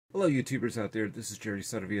Hello, YouTubers out there. This is Jerry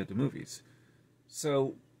Saravia the Movies.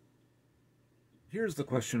 So, here's the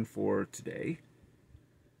question for today.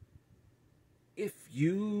 If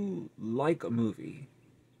you like a movie,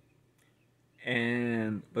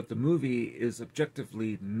 but the movie is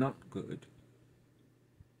objectively not good,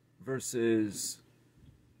 versus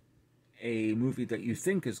a movie that you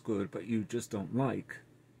think is good but you just don't like,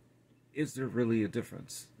 is there really a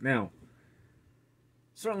difference? Now,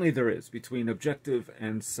 certainly there is between objective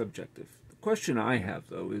and subjective. The question I have,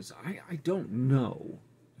 though, is I don't know.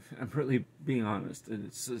 I'm really being honest.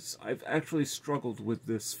 And I've actually struggled with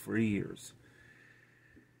this for years.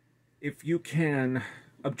 If you can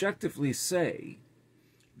objectively say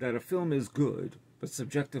that a film is good, but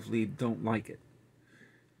subjectively don't like it,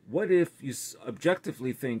 what if you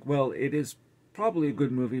objectively think, well, it is probably a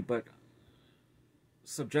good movie, but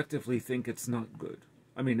subjectively think it's not good?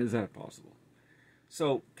 I mean, is that possible?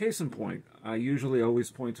 So, case in point, I usually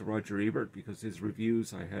always point to Roger Ebert because his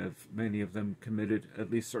reviews, I have many of them committed at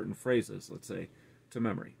least certain phrases, let's say, to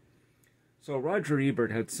memory. So Roger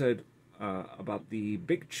Ebert had said about The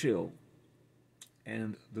Big Chill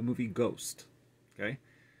and the movie Ghost. Okay?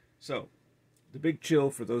 So, The Big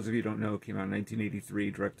Chill, for those of you who don't know, came out in 1983,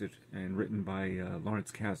 directed and written by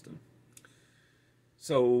Lawrence Kasdan.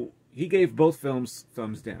 So, he gave both films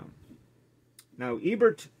thumbs down. Now,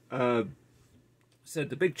 Ebert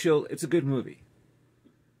said The Big Chill, it's a good movie,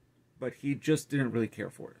 but he just didn't really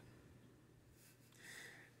care for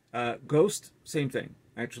it. Ghost, same thing.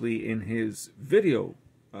 Actually, in his video,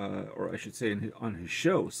 or I should say on his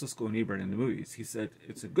show, Siskel and Ebert in the Movies, he said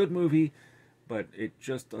it's a good movie, but it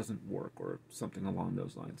just doesn't work, or something along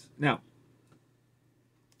those lines. Now,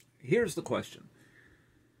 here's the question.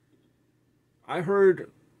 I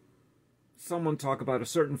heard someone talk about a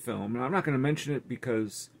certain film, and I'm not going to mention it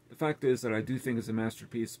because the fact is that I do think it's a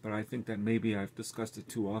masterpiece, but I think that maybe I've discussed it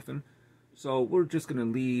too often. So we're just going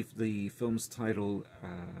to leave the film's title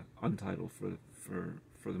untitled for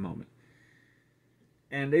the moment.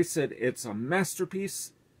 And they said it's a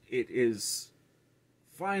masterpiece. It is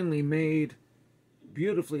finely made,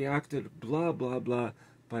 beautifully acted, blah, blah, blah,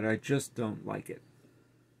 but I just don't like it.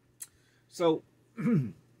 So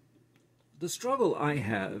the struggle I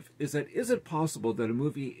have is that, is it possible that a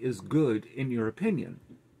movie is good in your opinion,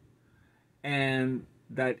 and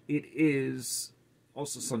that it is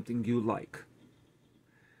also something you like?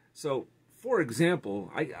 So, for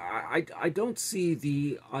example, I don't see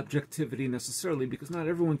the objectivity necessarily, because not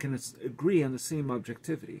everyone can agree on the same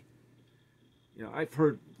objectivity. You know, I've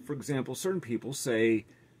heard, for example, certain people say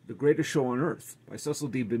The Greatest Show on Earth by Cecil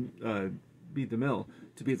B. DeMille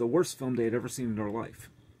to be the worst film they had ever seen in their life.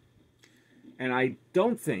 And I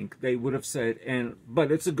don't think they would have said,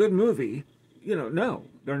 but it's a good movie. You know, no,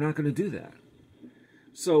 they're not going to do that.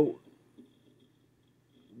 So,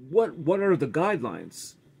 what are the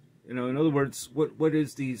guidelines? You know, in other words, what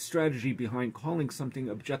is the strategy behind calling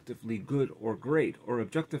something objectively good or great, or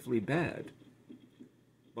objectively bad?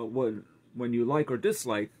 But when you like or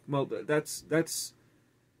dislike, well, that's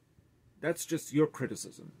just your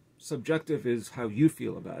criticism. Subjective is how you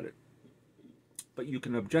feel about it. But you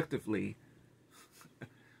can objectively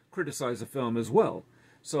criticize a film as well.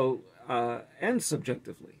 So, and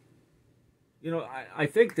subjectively. You know, I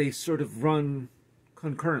think they sort of run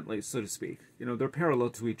concurrently, so to speak. You know, they're parallel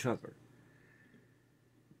to each other.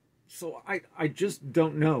 So I just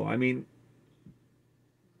don't know. I mean,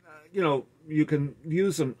 you know, you can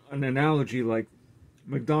use an analogy like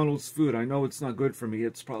McDonald's food. I know it's not good for me.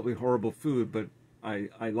 It's probably horrible food, but I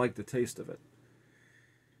like the taste of it.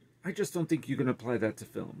 I just don't think you can apply that to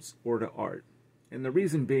films or to art. And the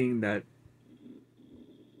reason being that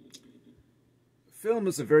film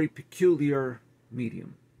is a very peculiar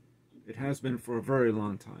medium. It has been for a very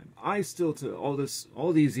long time. I still, to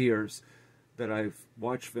all these years that I've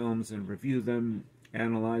watched films and reviewed them,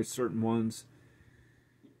 analyzed certain ones,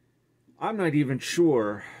 I'm not even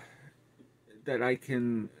sure that I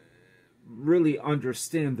can really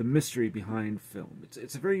understand the mystery behind film.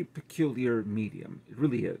 It's a very peculiar medium. It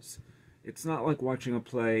really is. It's not like watching a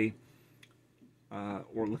play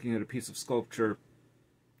or looking at a piece of sculpture,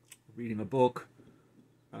 reading a book,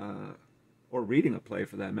 or reading a play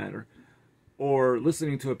for that matter, or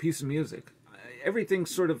listening to a piece of music. Everything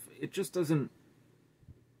sort of, it just doesn't,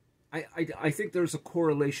 I think there's a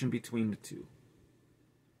correlation between the two.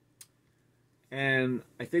 And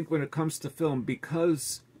I think when it comes to film,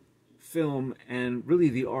 because film and really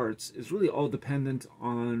the arts is really all dependent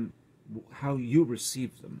on how you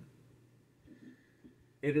receive them.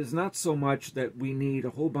 It is not so much that we need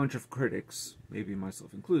a whole bunch of critics, maybe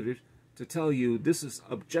myself included, to tell you this is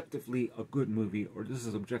objectively a good movie or this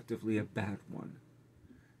is objectively a bad one.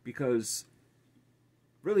 Because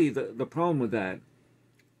really the problem with that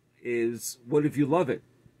is, what if you love it?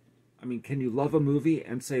 I mean, can you love a movie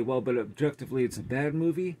and say, well, but objectively it's a bad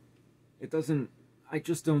movie? It doesn't, I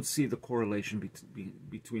just don't see the correlation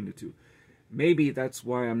between the two. Maybe that's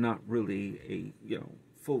why I'm not really a,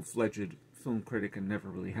 full-fledged film critic, and never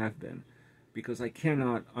really have been, because I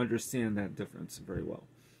cannot understand that difference very well.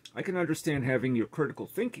 I can understand having your critical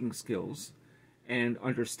thinking skills and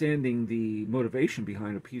understanding the motivation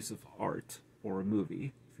behind a piece of art or a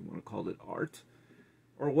movie, if you want to call it art,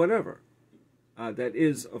 or whatever. That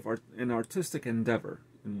is of an artistic endeavor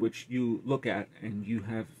in which you look at and you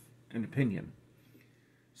have an opinion.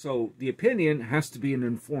 So the opinion has to be an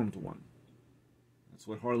informed one. That's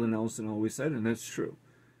what Harlan Ellison always said, and that's true.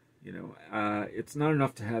 It's not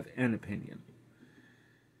enough to have an opinion.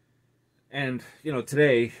 And,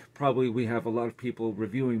 today, probably we have a lot of people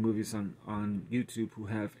reviewing movies on YouTube who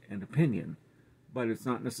have an opinion, but it's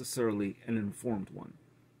not necessarily an informed one.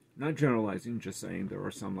 Not generalizing, just saying there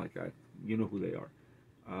are some like that. You know who they are.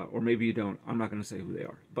 Or maybe you don't. I'm not going to say who they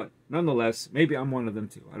are. But nonetheless, maybe I'm one of them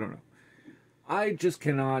too. I don't know. I just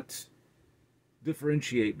cannot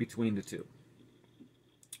differentiate between the two.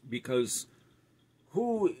 Because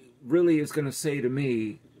who really is going to say to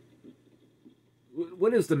me,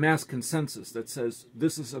 what is the mass consensus that says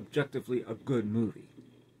this is objectively a good movie?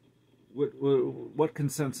 What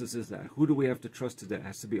consensus is that? Who do we have to trust to that? It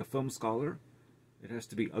has to be a film scholar? It has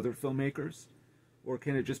to be other filmmakers? Or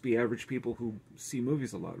can it just be average people who see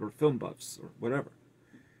movies a lot, or film buffs, or whatever?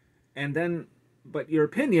 And then, but your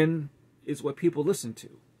opinion is what people listen to.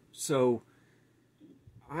 So,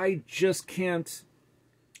 I just can't,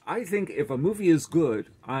 I think if a movie is good,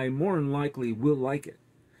 I more than likely will like it.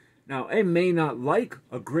 Now, I may not like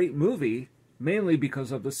a great movie, mainly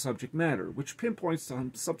because of the subject matter, which pinpoints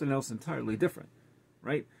to something else entirely different,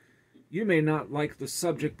 right? You may not like the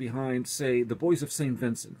subject behind, say, The Boys of St.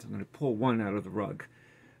 Vincent. I'm going to pull one out of the rug.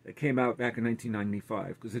 It came out back in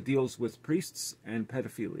 1995 because it deals with priests and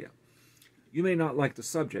pedophilia. You may not like the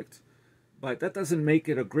subject, but that doesn't make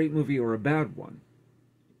it a great movie or a bad one,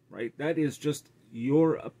 right? That is just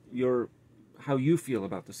your how you feel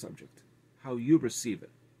about the subject, how you receive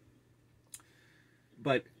it.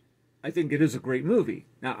 But I think it is a great movie.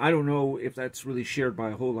 Now, I don't know if that's really shared by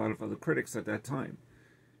a whole lot of other critics at that time.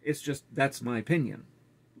 It's just, that's my opinion.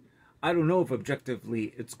 I don't know if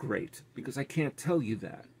objectively it's great, because I can't tell you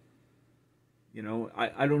that.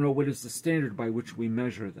 I don't know what is the standard by which we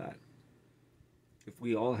measure that. If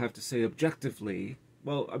we all have to say objectively,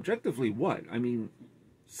 well, objectively what? I mean,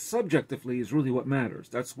 subjectively is really what matters.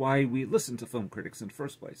 That's why we listen to film critics in the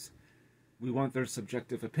first place. We want their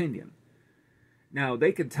subjective opinion. Now,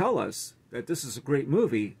 they can tell us that this is a great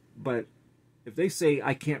movie, but if they say,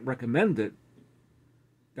 I can't recommend it,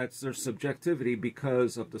 that's their subjectivity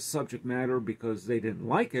because of the subject matter, because they didn't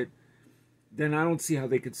like it, then I don't see how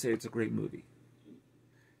they could say it's a great movie.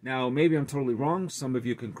 Now, maybe I'm totally wrong. Some of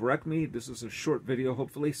you can correct me. This is a short video,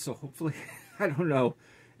 hopefully. So hopefully, I don't know.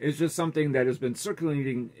 It's just something that has been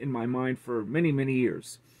circulating in my mind for many, many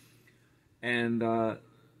years. And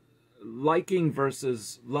liking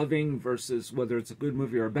versus loving versus whether it's a good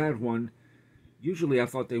movie or a bad one, usually I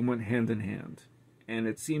thought they went hand in hand. And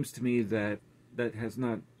it seems to me that that has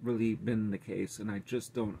not really been the case, and I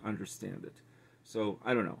just don't understand it. So,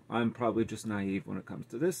 I don't know. I'm probably just naive when it comes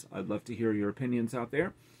to this. I'd love to hear your opinions out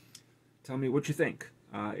there. Tell me what you think.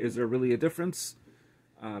 Is there really a difference?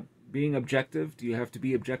 Being objective, do you have to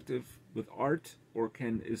be objective with art, or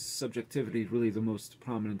is subjectivity really the most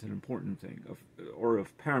prominent and important thing, or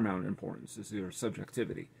of paramount importance, is your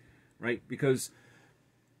subjectivity, right? Because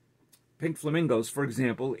Pink Flamingos, for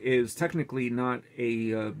example, is technically not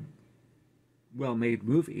a well-made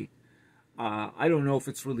movie. I don't know if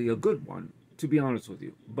it's really a good one, to be honest with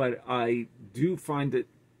you, but I do find it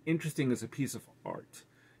interesting as a piece of art.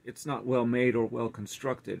 It's not well-made or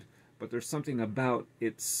well-constructed, but there's something about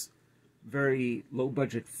its very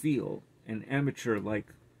low-budget feel and amateur-like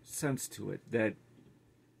sense to it that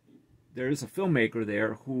there is a filmmaker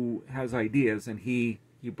there who has ideas, and he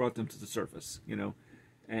brought them to the surface,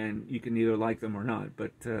 and you can either like them or not,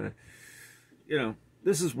 but,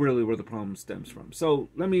 this is really where the problem stems from. So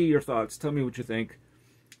let me hear your thoughts. Tell me what you think.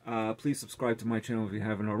 Please subscribe to my channel if you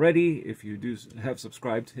haven't already. If you do have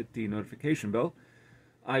subscribed, hit the notification bell.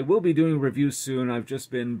 I will be doing reviews soon. I've just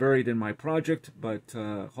been buried in my project, but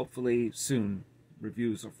hopefully soon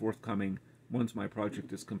reviews are forthcoming once my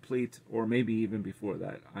project is complete, or maybe even before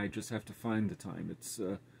that. I just have to find the time.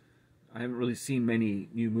 I haven't really seen many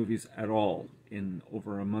new movies at all in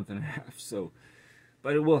over a month and a half, so,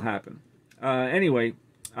 but it will happen. Anyway,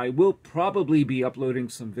 I will probably be uploading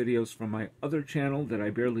some videos from my other channel that I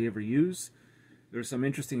barely ever use. There's some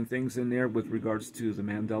interesting things in there with regards to the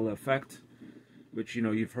Mandela effect, which, you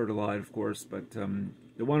know, you've heard a lot, of course, but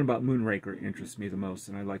the one about Moonraker interests me the most,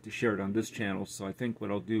 and I'd like to share it on this channel, so I think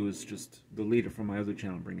what I'll do is just delete it from my other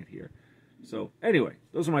channel and bring it here. So, anyway,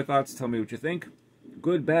 those are my thoughts. Tell me what you think.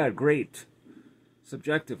 Good, bad, great,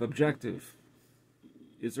 subjective, objective.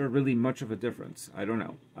 Is there really much of a difference? I don't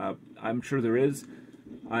know. I'm sure there is.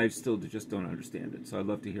 I still just don't understand it, so I'd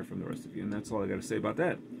love to hear from the rest of you, and that's all I got to say about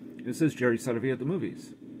that. This is Jerry Saravia at the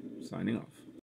Movies, signing off.